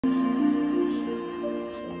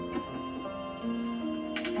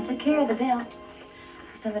took care of the bill.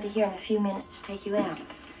 There's somebody here in a few minutes to take you out.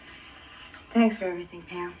 Thanks for everything,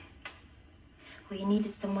 Pam. Well, you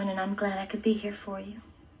needed someone, and I'm glad I could be here for you.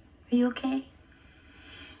 Are you okay?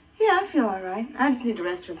 Yeah, I feel all right. I just need to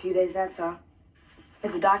rest for a few days, that's all.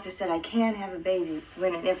 But the doctor said I can have a baby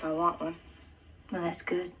when and if I want one. Well, that's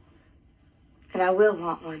good. And I will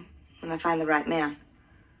want one when I find the right man.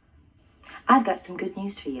 I've got some good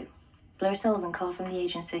news for you. Blair Sullivan called from the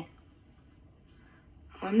agency.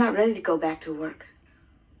 Well, I'm not ready to go back to work.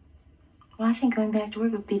 Well, I think going back to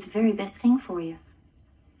work would be the very best thing for you.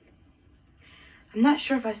 I'm not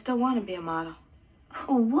sure if I still want to be a model.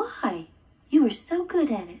 Oh, why? You were so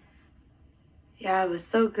good at it. Yeah, I was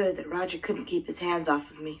so good that Roger couldn't keep his hands off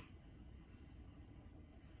of me.